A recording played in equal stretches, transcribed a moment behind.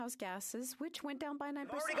greenhouse gases, which went down by 9%. We've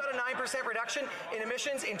already got a 9% reduction in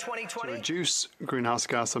emissions in 2020. To reduce greenhouse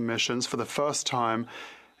gas emissions for the first time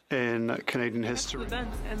in Canadian history.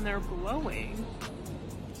 Vents and they're blowing.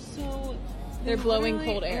 So they're blowing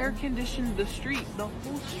cold air. Air conditioned the street. The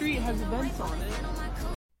whole street has vents on it.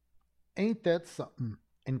 Ain't that something?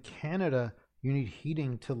 In Canada, you need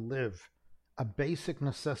heating to live, a basic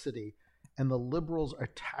necessity, and the Liberals are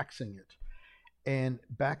taxing it. And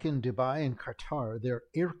back in Dubai and Qatar, they're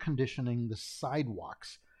air conditioning the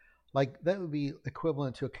sidewalks. Like, that would be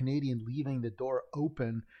equivalent to a Canadian leaving the door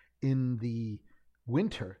open in the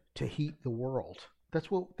winter to heat the world. That's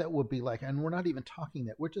what that would be like. And we're not even talking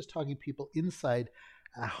that. We're just talking people inside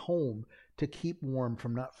a home to keep warm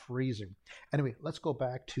from not freezing. Anyway, let's go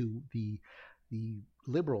back to the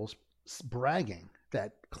Liberals bragging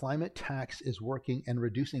that climate tax is working and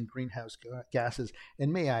reducing greenhouse gases.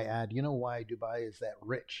 And may I add, you know why Dubai is that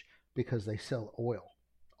rich? Because they sell oil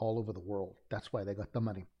all over the world. That's why they got the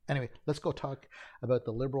money. Anyway, let's go talk about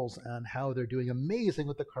the Liberals and how they're doing amazing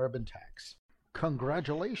with the carbon tax.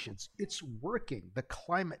 Congratulations, it's working. The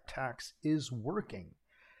climate tax is working.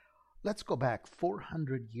 Let's go back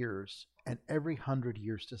 400 years and every 100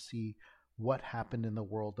 years to see what happened in the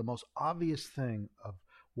world. The most obvious thing of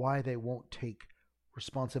why they won't take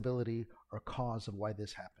responsibility or cause of why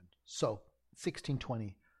this happened. So,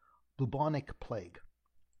 1620, bubonic plague.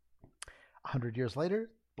 100 years later,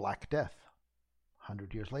 Black Death.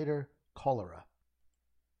 100 years later, cholera.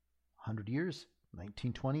 100 years,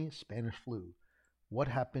 1920, Spanish flu. What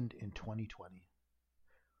happened in 2020?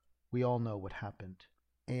 We all know what happened.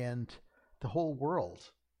 And the whole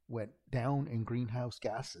world went down in greenhouse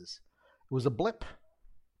gases. It was a blip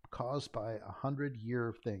caused by a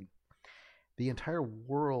 100-year thing. The entire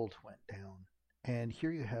world went down. And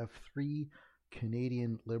here you have 3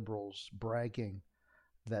 Canadian Liberals bragging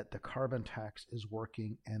that the carbon tax is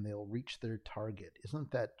working and they'll reach their target.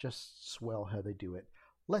 Isn't that just swell how they do it?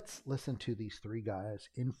 Let's listen to these 3 guys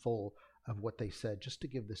in full of what they said, just to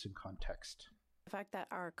give this in context. The fact that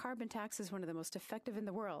our carbon tax is one of the most effective in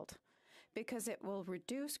the world, because it will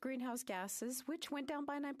reduce greenhouse gases, which went down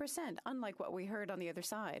by 9%, unlike what we heard on the other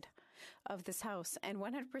side of this house. And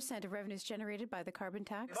 100% of revenues generated by the carbon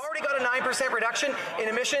tax. We've already got a 9% reduction in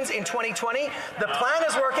emissions in 2020. The plan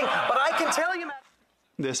is working, but I can tell you,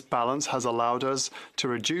 this balance has allowed us to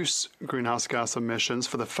reduce greenhouse gas emissions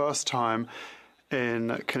for the first time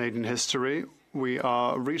in Canadian history. We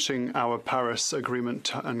are reaching our Paris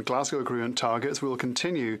Agreement and Glasgow Agreement targets. We will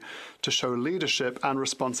continue to show leadership and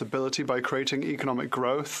responsibility by creating economic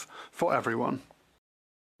growth for everyone.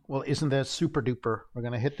 Well, isn't that super duper? We're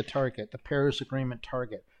going to hit the target, the Paris Agreement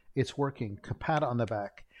target. It's working. Pat on the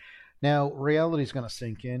back. Now, reality is going to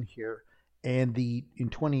sink in here. And in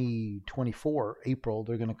 2024, April,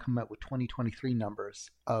 they're going to come out with 2023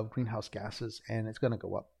 numbers of greenhouse gases, and it's going to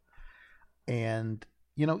go up. And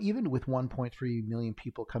you know, even with 1.3 million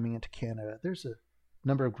people coming into Canada, there's a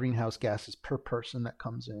number of greenhouse gases per person that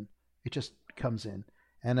comes in. It just comes in.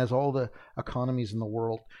 And as all the economies in the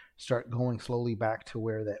world start going slowly back to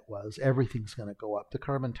where that was, everything's going to go up. The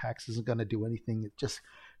carbon tax isn't going to do anything. It's just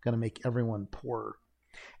going to make everyone poorer.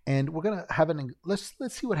 And we're going to have let's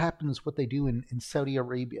see what happens, what they do in Saudi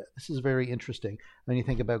Arabia. This is very interesting when you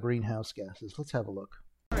think about greenhouse gases. Let's have a look.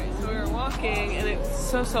 Alright, so we were walking and it's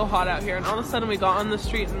so hot out here, and all of a sudden we got on the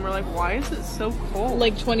street and we're like, why is it so cold?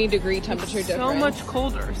 Like 20-degree temperature it's difference. So much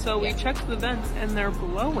colder. So we checked the vents and they're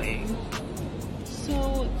blowing.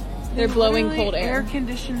 So they're blowing cold air. Air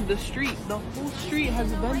conditioned the street. The whole street has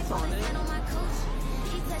vents on it.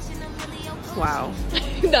 Wow.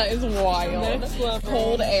 That is wild. Next level.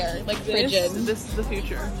 Cold air, like frigid. This is the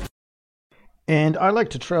future. And I like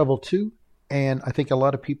to travel too. And I think a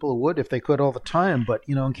lot of people would if they could all the time. But,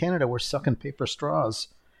 you know, in Canada, we're sucking paper straws.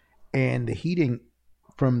 And the heating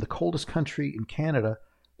from the coldest country in Canada,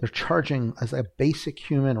 they're charging as a basic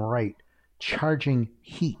human right, charging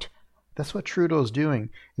heat. That's what Trudeau's doing.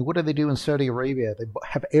 And what do they do in Saudi Arabia? They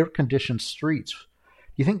have air-conditioned streets. Do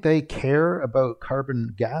you think they care about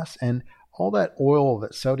carbon gas? And all that oil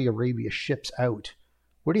that Saudi Arabia ships out,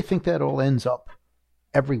 where do you think that all ends up?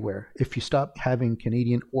 Everywhere. If you stop having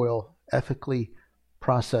Canadian oil ethically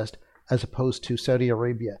processed as opposed to Saudi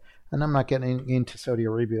Arabia. And I'm not getting into Saudi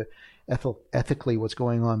Arabia ethically what's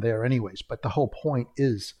going on there anyways, but the whole point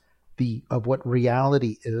is of what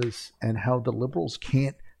reality is and how the Liberals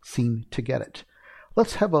can't seem to get it.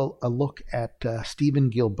 Let's have a look at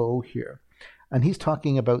Stephen Guilbeault here. And he's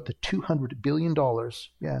talking about the $200 billion.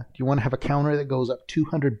 Yeah, do you want to have a counter that goes up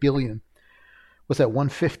 $200 billion? What's that?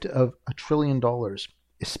 1/5 of $1 trillion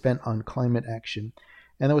is spent on climate action.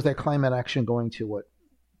 And there was that climate action going to what?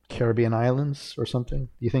 Caribbean islands or something?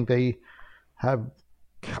 Do you think they have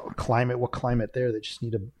climate? What climate there? They just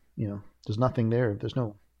need there's nothing there. There's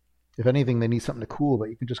no, if anything, they need something to cool, but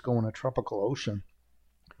you can just go in a tropical ocean.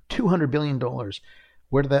 $200 billion.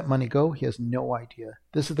 Where did that money go? He has no idea.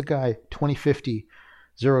 This is the guy, 2050,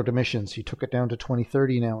 zero emissions. He took it down to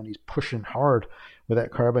 2030 now, and he's pushing hard with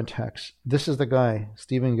that carbon tax. This is the guy,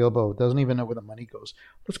 Stephen Guilbeault, doesn't even know where the money goes.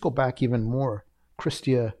 Let's go back even more.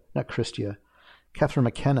 Catherine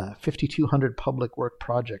McKenna, 5,200 public work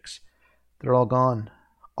projects. They're all gone.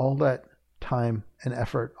 All that time and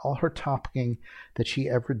effort, all her talking that she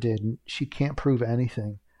ever did, she can't prove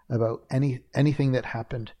anything about anything that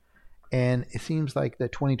happened. And it seems like the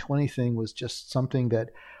 2020 thing was just something that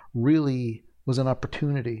really was an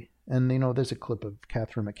opportunity. And, there's a clip of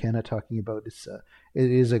Catherine McKenna talking about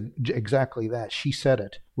exactly that. She said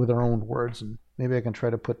it with her own words, and maybe I can try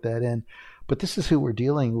to put that in. But this is who we're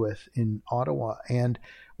dealing with in Ottawa. And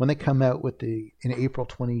when they come out with in April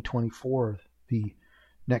 2024, the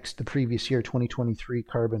previous year, 2023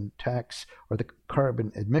 carbon tax or the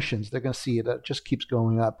carbon emissions, they're going to see that just keeps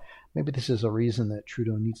going up. Maybe this is a reason that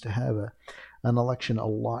Trudeau needs to have an election a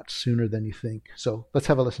lot sooner than you think. So let's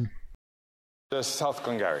have a listen. The South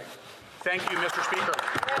Glengarry. Thank you, Mr. Speaker.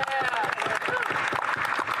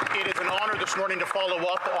 It is an honor this morning to follow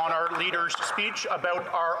up on our leader's speech about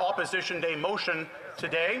our Opposition Day motion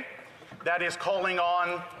today. That is calling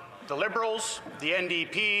on the Liberals, the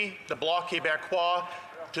NDP, the Bloc Québécois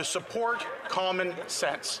to support common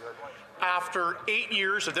sense. After 8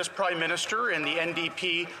 years of this Prime Minister and the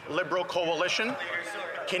NDP Liberal coalition,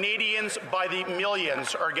 Canadians by the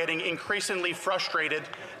millions are getting increasingly frustrated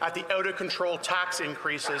at the out-of-control tax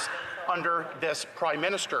increases under this Prime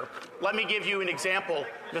Minister. Let me give you an example,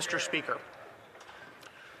 Mr. Speaker.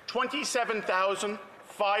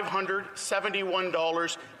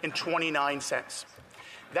 $27,571.29.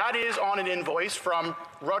 That is on an invoice from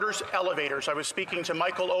Rudders Elevators. I was speaking to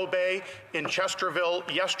Michael Obey in Chesterville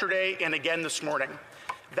yesterday and again this morning.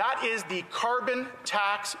 That is the carbon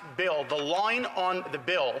tax bill, the line on the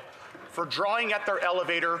bill for drawing at their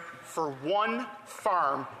elevator for one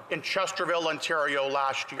farm in Chesterville, Ontario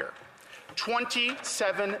last year.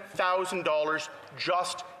 $27,000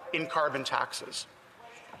 just in carbon taxes.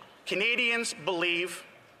 Canadians believe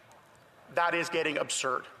that is getting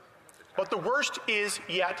absurd. But the worst is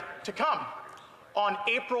yet to come. On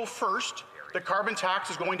April 1st, the carbon tax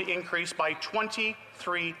is going to increase by 23%.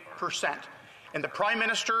 And the Prime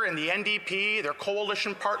Minister and the NDP, their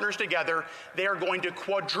coalition partners together, they are going to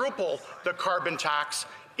quadruple the carbon tax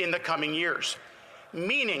in the coming years.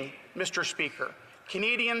 Meaning, Mr. Speaker,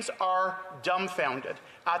 Canadians are dumbfounded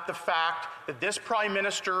at the fact that this Prime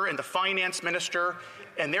Minister and the Finance Minister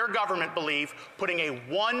and their government believe putting a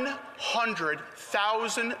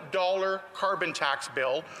 $100,000 carbon tax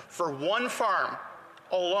bill for one farm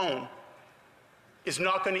alone is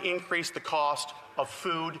not going to increase the cost of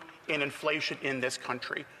food and inflation in this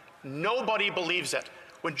country. Nobody believes it.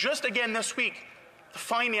 When just again this week, the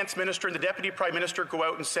Finance Minister and the Deputy Prime Minister go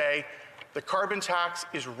out and say the carbon tax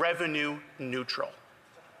is revenue neutral.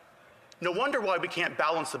 No wonder why we can't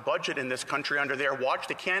balance the budget in this country under their watch.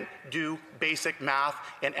 They can't do basic math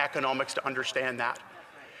and economics to understand that.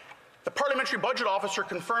 The Parliamentary Budget Officer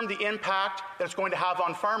confirmed the impact that it's going to have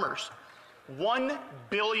on farmers. $1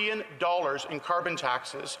 billion in carbon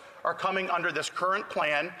taxes are coming under this current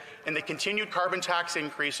plan and the continued carbon tax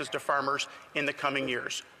increases to farmers in the coming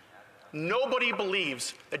years. Nobody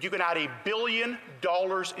believes that you can add $1 billion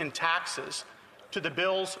in taxes to the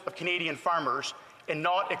bills of Canadian farmers and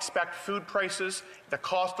not expect food prices, the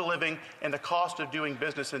cost of living, and the cost of doing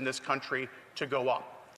business in this country to go up.